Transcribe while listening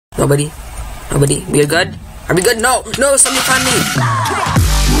Nobody? Nobody? We are good? Are we good? No! No! Somebody find me!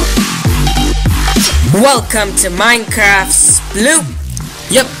 Welcome to Minecraft Sploop!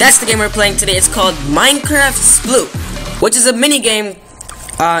 Yep, that's the game we're playing today. It's called Minecraft Sploop, which is a minigame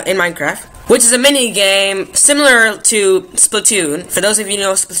in Minecraft. Which is a minigame similar to Splatoon. For those of you who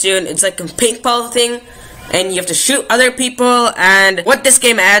know Splatoon, it's like a paintball thing, and you have to shoot other people. And what this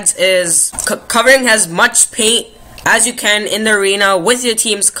game adds is covering as much paint as you can in the arena with your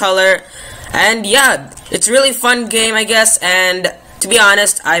team's color. And yeah, it's a really fun game, I guess. And to be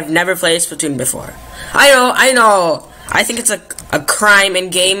honest, I've never played Splatoon before. I know. I think it's a crime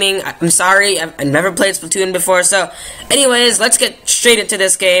in gaming. I'm sorry, I've never played Splatoon before. So, anyways, let's get straight into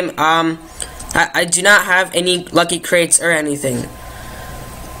this game. I do not have any lucky crates or anything.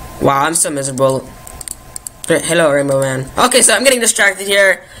 Wow, I'm so miserable. Hello, Rainbow Man. Okay, so I'm getting distracted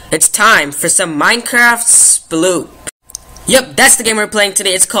here. It's time for some Minecraft Sploop. Yep, that's the game we're playing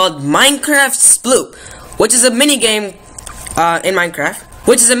today. It's called Minecraft Sploop, which is a minigame in Minecraft.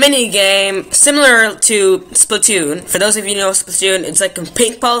 Which is a minigame similar to Splatoon. For those of you who know Splatoon, it's like a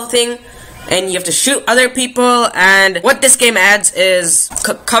paintball thing, and you have to shoot other people. And what this game adds is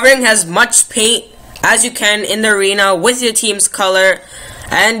covering as much paint as you can in the arena with your team's color.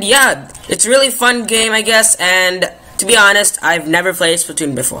 And yeah, it's a really fun game, I guess. And to be honest, I've never played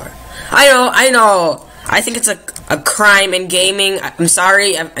Splatoon before. I know. I think it's a crime in gaming. I'm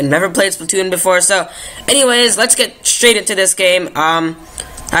sorry, I've never played Splatoon before. So, anyways, let's get straight into this game.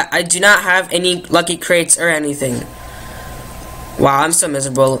 I do not have any lucky crates or anything. Wow, I'm so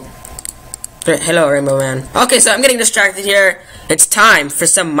miserable. Hello, Rainbow Man. Okay, so I'm getting distracted here. It's time for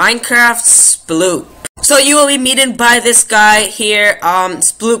some Minecraft Sploop. So you will be meted by this guy here,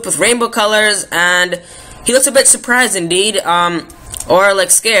 Sploop with rainbow colors, and he looks a bit surprised indeed, or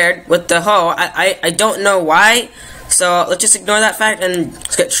like scared with the hoe. I don't know why, so let's just ignore that fact and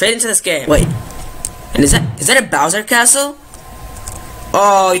let's get straight into this game. Wait, and is that a Bowser castle?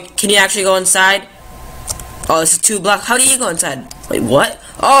 Oh, can you actually go inside? Oh, this is 2 blocks. How do you go inside? Wait, what?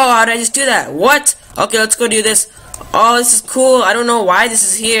 Oh, how did I just do that? What? Okay, let's go do this. Oh, this is cool. I don't know why this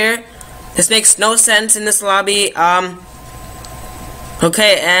is here. This makes no sense in this lobby.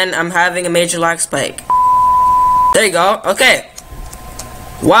 Okay, and I'm having a major lag spike. There you go. Okay.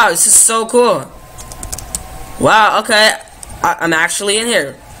 Wow, this is so cool. Wow, okay. I'm actually in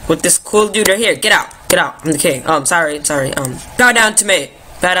here with this cool dude right here. Get out. Get out. I'm the king. Oh, I'm sorry. Bow down to me.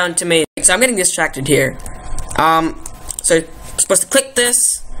 Bow down to me. So I'm getting distracted here. So you're supposed to click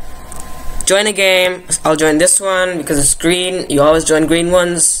this. Join a game. I'll join this one because it's green. You always join green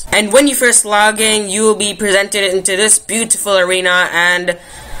ones. And when you first log in, you will be presented into this beautiful arena, and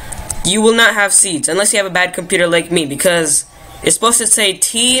you will not have seats unless you have a bad computer like me, because it's supposed to say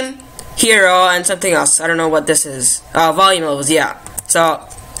team, hero, and something else. I don't know what this is. Volume levels, yeah. So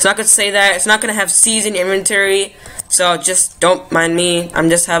it's not going to say that. It's not going to have C's in inventory. So just don't mind me. I'm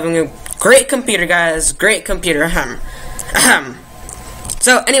just having a great computer, guys. Great computer.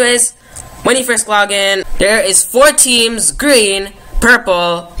 So anyways, when you first log in, there is 4 teams: green,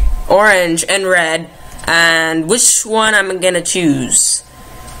 purple, orange, and red. And which one I'm going to choose?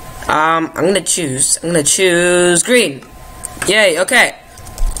 I'm going to choose green. Yay, okay.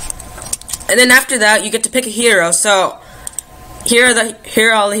 And then after that, you get to pick a hero. So here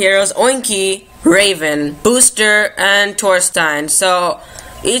are all the heroes: Oinky, Raven, Booster, and Torstein. So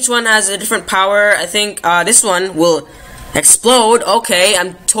each one has a different power. I think this one will explode. Okay,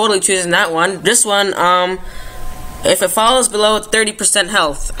 I'm totally choosing that one. This one, if it falls below 30%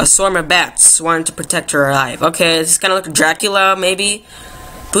 health, a swarm of bats want to protect her alive. Okay, this is kind of like Dracula, maybe.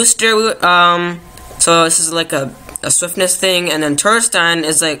 Booster, so this is like a swiftness thing, and then Torstein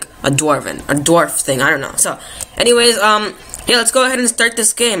is like a dwarf thing. I don't know. So, anyways, yeah, let's go ahead and start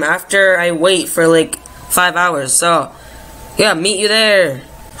this game after I wait for like 5 hours. So, yeah, meet you there.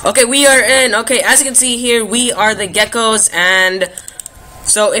 Okay, we are in. Okay, as you can see here, we are the geckos, and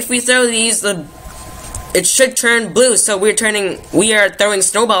so if we throw these, it should turn blue. So we are throwing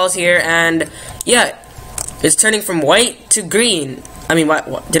snowballs here, and yeah, it's turning from white to green. I mean,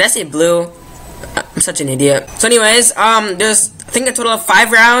 what did I say blue? I'm such an idiot. So anyways, there's I think a total of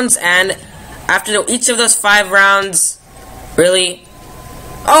 5 rounds, and after each of those 5 rounds, really,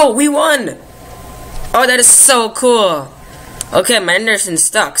 oh, we won! Oh, that is so cool. Okay, my Anderson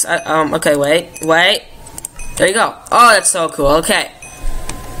stuck. Okay, wait. There you go. Oh, that's so cool. Okay.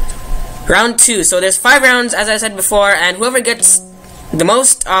 Round 2. So there's 5 rounds, as I said before, and whoever gets the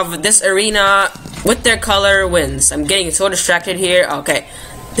most of this arena with their color wins. I'm getting so distracted here. Okay.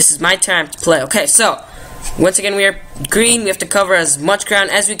 This is my time to play. Okay, so once again, we are green. We have to cover as much ground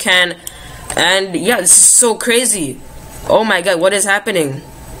as we can. And yeah, this is so crazy. Oh my god, what is happening?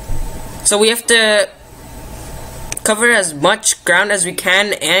 So we have to cover as much ground as we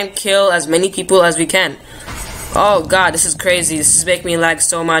can and kill as many people as we can. Oh god, this is crazy. This is making me lag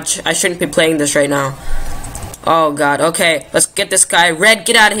so much. I shouldn't be playing this right now. Oh god, okay. Let's get this guy. Red,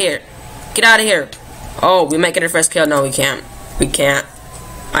 get out of here. Get out of here. Oh, we might get our first kill. No, we can't. We can't.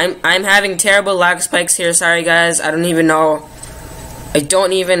 I'm having terrible lag spikes here. Sorry guys. I don't even know. I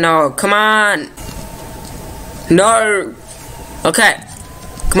don't even know. Come on. No. Okay.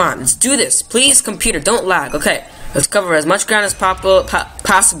 Come on, let's do this. Please, computer, don't lag. Okay. Let's cover as much ground as possible.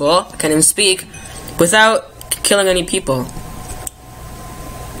 I can't even speak without killing any people.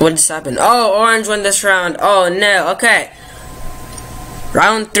 What just happened? Oh, orange won this round. Oh no. Okay.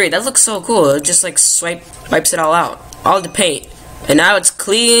 Round 3. That looks so cool. It just like wipes it all out. All the paint. And now it's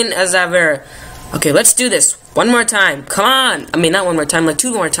clean as ever. Okay, let's do this. One more time. Come on. I mean, not one more time, like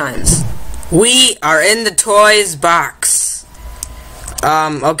 2 more times. We are in the toys box.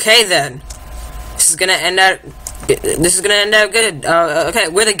 Okay then. This is gonna end out good. Okay,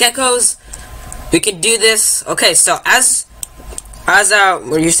 we're the geckos. We can do this. Okay, so as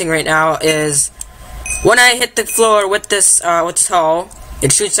we're using right now is when I hit the floor with this hole,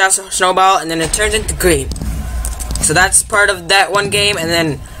 it shoots out a snowball and then it turns into green. So that's part of that one game, and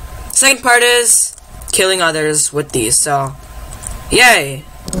then second part is killing others with these. So yay.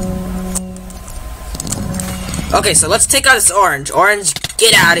 Okay, so let's take out this orange. Orange,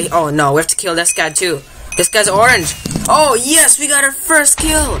 get out of here. Oh no, we have to kill this guy too. This guy's orange. Oh yes, we got our first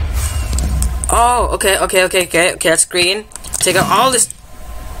kill. Oh, okay, that's green. Take out all this.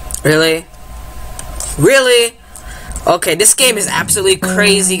 Really? Really? Okay, this game is absolutely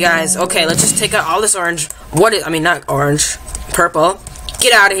crazy, guys. Okay, let's just take out all this orange. Not orange. Purple.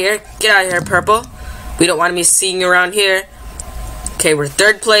 Get out of here. Get out of here, purple. We don't want to be seeing you around here. Okay, we're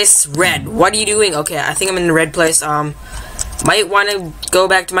 3rd place. Red. What are you doing? Okay, I think I'm in the red place. Might want to go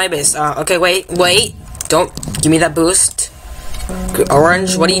back to my base. Okay, wait. Don't give me that boost.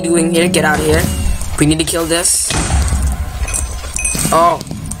 Orange, what are you doing here? Get out of here. We need to kill this. Oh,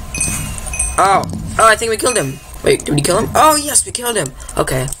 I think we killed him. Wait, did we kill him? Oh, yes, we killed him.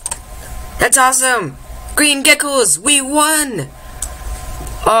 Okay. That's awesome. Green geckos, we won.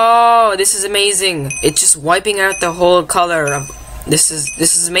 Oh, this is amazing. It's just wiping out the whole color of... This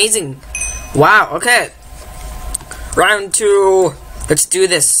is amazing. Wow, okay. Round 2. Let's do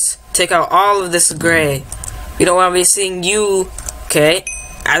this. Take out all of this gray. We don't want to be seeing you. Okay.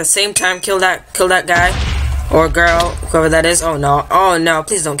 At the same time, kill that guy. Or girl, whoever that is. Oh no,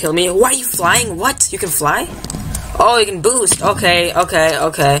 please don't kill me. Why are you flying? What? You can fly? Oh, you can boost. Okay,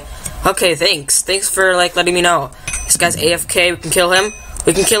 thanks for like letting me know. This guy's AFK, we can kill him.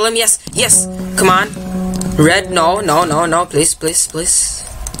 Yes, come on. Red, no, please.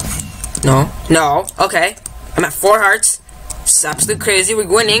 No, okay. I'm at 4 hearts. This is absolutely crazy, we're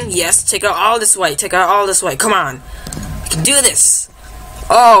winning. Yes, take out all this white, come on. We can do this.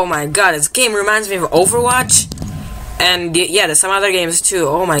 Oh my god, this game reminds me of Overwatch. And yeah, there's some other games too.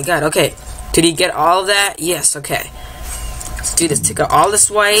 Oh my god, okay. Did he get all of that? Yes, okay. Let's do this. Take out all this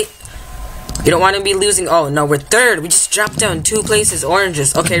white. We don't want to be losing. Oh no, we're 3rd. We just dropped down 2 places.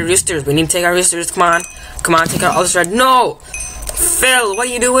 Oranges. Okay, roosters. We need to take our roosters. Come on, take out all this red. No! Phil, what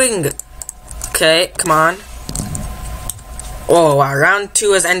are you doing? Okay, come on. Oh wow, round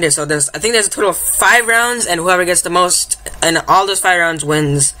 2 has ended. So I think there's a total of 5 rounds, and whoever gets the most and all those 5 rounds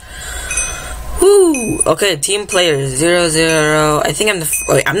wins. Woo! Okay, team players 0-0. I think I'm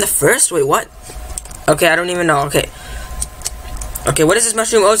the first. Wait, what? Okay, I don't even know. Okay, what is this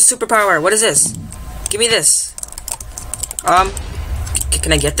mushroom? Oh, it's a superpower. What is this? Give me this.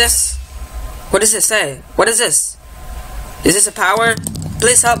 Can I get this? What does it say? What is this? Is this a power?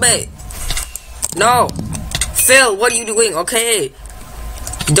 Please help me. No. Phil, what are you doing? Okay.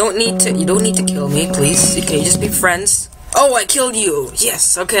 You don't need to kill me, please. Okay, just be friends. Oh, I killed you.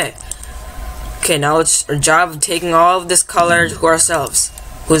 Yes, okay. Okay, now it's our job of taking all of this color to ourselves.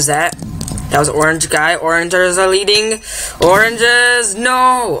 Who's that? That was orange guy. Oranges are leading. Oranges,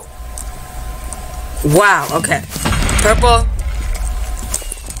 no. Wow, okay. Purple.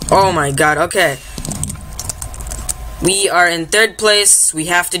 Oh my god, okay. We are in 3rd place. We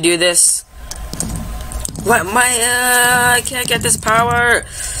have to do this. What? I can't get this power.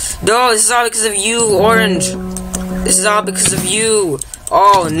 No, this is all because of you, orange. This is all because of you.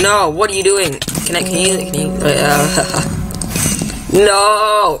 Oh no, what are you doing? Can you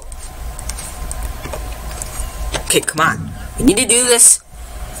no. Okay, come on. We need to do this.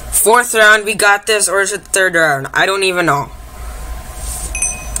 4th round, we got this, or is it 3rd round? I don't even know.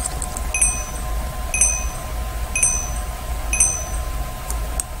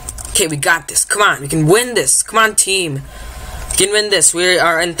 Okay, we got this. Come on, we can win this. Come on, team. We can win this. We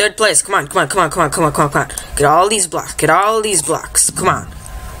are in 3rd place. Come on, come on, come on, come on, come on, come on, come on. Get all these blocks. Get all these blocks. Come on.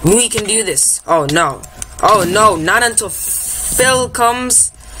 We can do this. Oh no. Oh no, not until Phil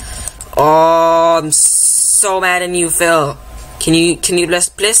comes. Oh, I'm so mad at you, Phil. Can you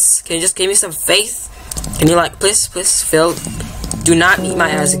please? Can you just give me some faith? Can you please, Phil? Do not eat my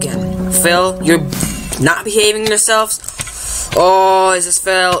ass again. Phil, you're not behaving yourselves. Oh, is this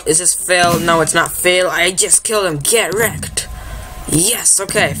Phil? Is this Phil? No, it's not Phil. I just killed him. Get wrecked. Yes,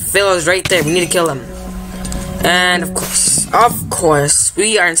 okay. Phil is right there. We need to kill him. And of course,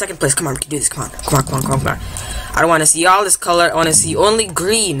 we are in 2nd place. Come on, we can do this. Come on, come on, come on, come on, come on. I don't want to see all this color. I want to see only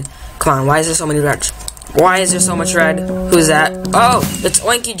green. Come on, why is there so many red? Why is there so much red? Who's that? Oh, it's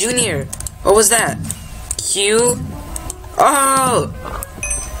Oinky Jr. What was that? Q? Oh!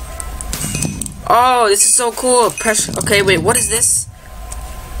 Oh, this is so cool. Pressure. Okay, wait, what is this?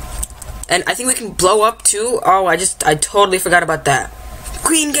 And I think we can blow up too. Oh, I totally forgot about that.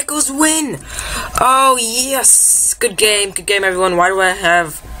 Green geckos win! Oh, yes! Good game, everyone. Why do I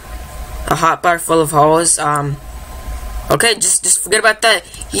have a hotbar full of holes? Okay, just forget about that.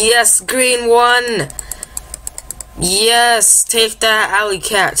 Yes, green won! Yes, take that, alley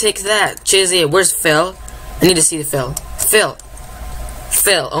cat. Take that. Chizzy, where's Phil? I need to see the Phil.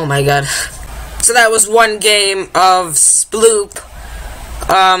 Phil, oh my god. So that was one game of Sploop.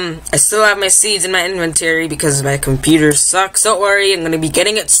 I still have my seeds in my inventory because my computer sucks. Don't worry, I'm going to be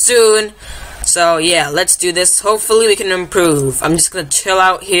getting it soon. So yeah, let's do this. Hopefully we can improve. I'm just going to chill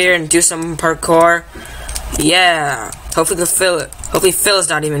out here and do some parkour. Yeah. Hopefully Phil is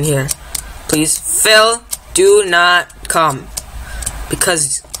not even here. Please, Phil, do not come.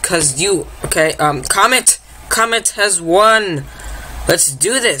 Because you, okay, Comet has won. Let's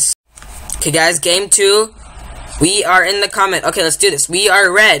do this. Okay guys, game 2. We are in the Comet. Okay, let's do this. We are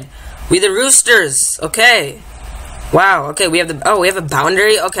red. We the Roosters. Okay. Wow, okay, we have a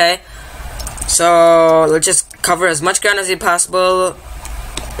boundary. Okay. So, let's just cover as much ground as possible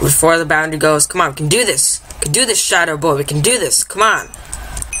before the boundary goes. Come on, we can do this. We can do this, Shadow Boy. We can do this. Come on.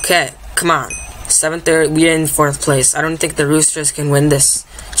 Okay, come on. 7th, we're in 4th place. I don't think the Roosters can win this.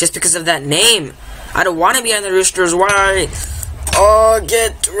 Just because of that name. I don't want to be on the Roosters. Why? Oh,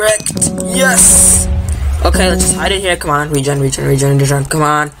 get wrecked. Yes. Okay, let's just hide in here. Come on. Regen. Come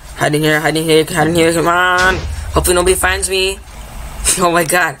on. Hide in here. Come on. Hopefully nobody finds me. Oh my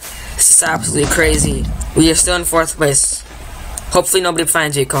god. This is absolutely crazy. We are still in 4th place. Hopefully nobody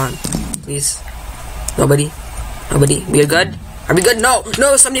finds me. Come on. Please. Nobody. We are good? Are we good? No,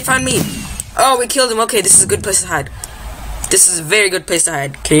 somebody found me. Oh, we killed him. Okay, this is a good place to hide. This is a very good place to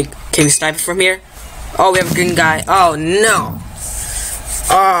hide. Can we snipe it from here? Oh, we have a green guy. Oh, no.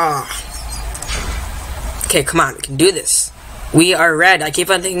 Okay, come on. We can do this. We are red. I keep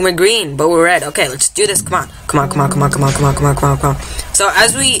on thinking we're green, but we're red. Okay, let's do this. Come on. So,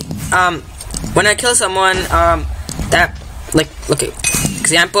 as we, when I kill someone, okay,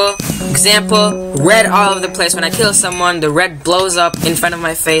 example, red all over the place. When I kill someone, the red blows up in front of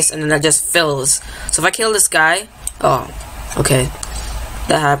my face, and then that just fills. So if I kill this guy, oh, okay,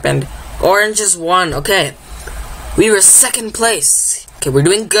 that happened. Orange is won. Okay, we were 2nd place. Okay, we're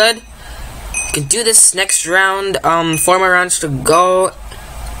doing good. We can do this next round. 4 more rounds to go.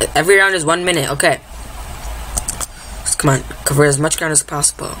 Every round is 1 minute. Okay, just come on, cover as much ground as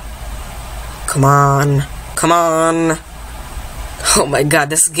possible. Come on. Oh my god,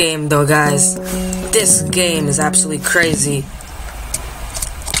 this game though, guys. This game is absolutely crazy.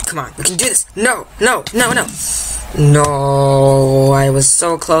 Come on, we can do this. No. No, I was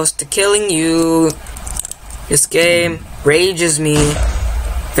so close to killing you. This game rages me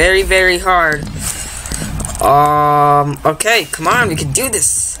very, very hard. Okay, come on, we can do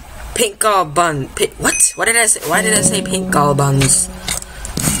this. Paintball bun. What? What did I say? Why did I say paintball buns?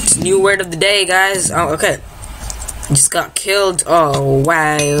 It's a new word of the day, guys. Oh, okay. Just got killed. Oh,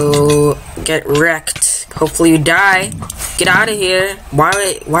 wow. Get wrecked. Hopefully you die. Get out of here. Why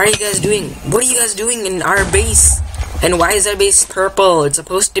are you guys doing? What are you guys doing in our base? And why is our base purple? It's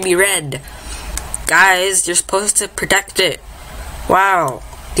supposed to be red. Guys, you're supposed to protect it. Wow.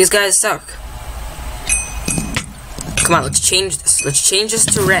 These guys suck. Come on, let's change this. Let's change this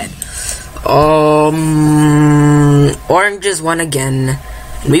to red. Orange is won again.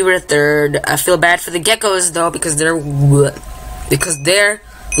 We were 3rd. I feel bad for the geckos though because they're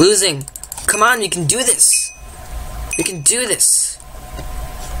losing. Come on, you can do this. You can do this.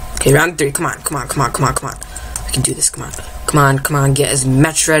 Okay, round 3. Come on. We can do this. Come on. Get as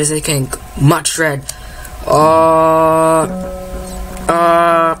much red as I can. Much red.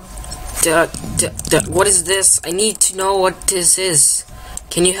 What is this? I need to know what this is.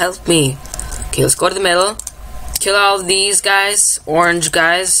 Can you help me? Okay, let's go to the middle. Kill all these guys. Orange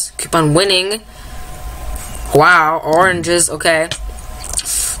guys. Keep on winning. Wow, oranges, okay.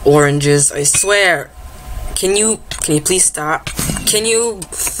 Oranges, I swear. Can you please stop? Can you...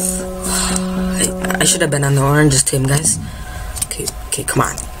 I should have been on the oranges team, guys. Okay, come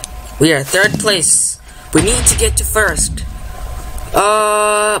on. We are 3rd place. We need to get to 1st.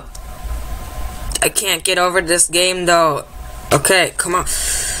 I can't get over this game, though. Okay, come on.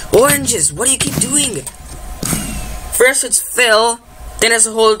 Oranges, what do you keep doing? First it's Phil, then it's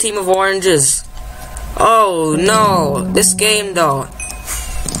a whole team of oranges. Oh, no. This game, though.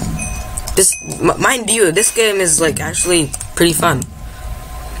 Mind you, this game is, like, actually pretty fun.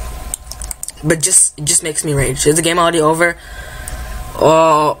 But it just makes me rage. Is the game already over?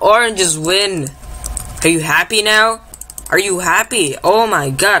 Oh, oranges win. Are you happy now? Are you happy? Oh my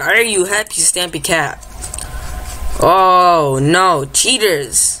god, are you happy, Stampy Cat? Oh no,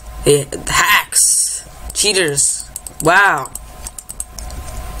 cheaters. Hacks. Cheaters. Wow.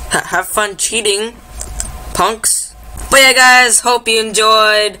 Have fun cheating, punks. But yeah, guys, hope you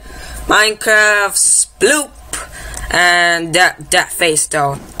enjoyed Minecraft Sploop. And that face,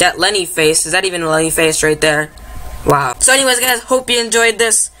 though. That Lenny face. Is that even a Lenny face right there? Wow. So anyways, guys, hope you enjoyed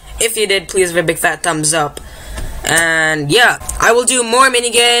this. If you did, please give a big fat thumbs up. And yeah, I will do more mini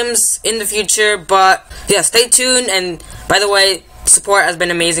games in the future, but yeah, stay tuned. And by the way, support has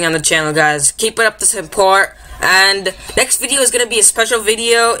been amazing on the channel, guys. Keep it up, the support. And next video is gonna be a special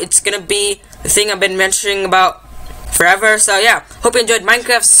video. It's gonna be the thing I've been mentioning about forever. So yeah, hope you enjoyed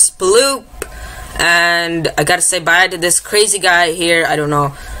Minecraft Sploop. And I gotta say bye to this crazy guy here. I don't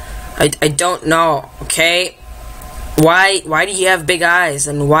know. I don't know. Okay. Why do you have big eyes?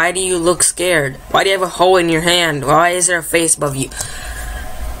 And why do you look scared? Why do you have a hole in your hand? Why is there a face above you?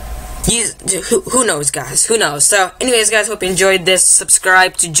 Who knows, guys? Who knows? So, anyways, guys, hope you enjoyed this.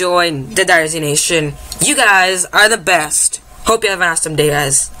 Subscribe to join the DannyDiarz Nation. You guys are the best. Hope you have an awesome day,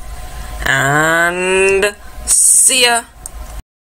 guys. And see ya.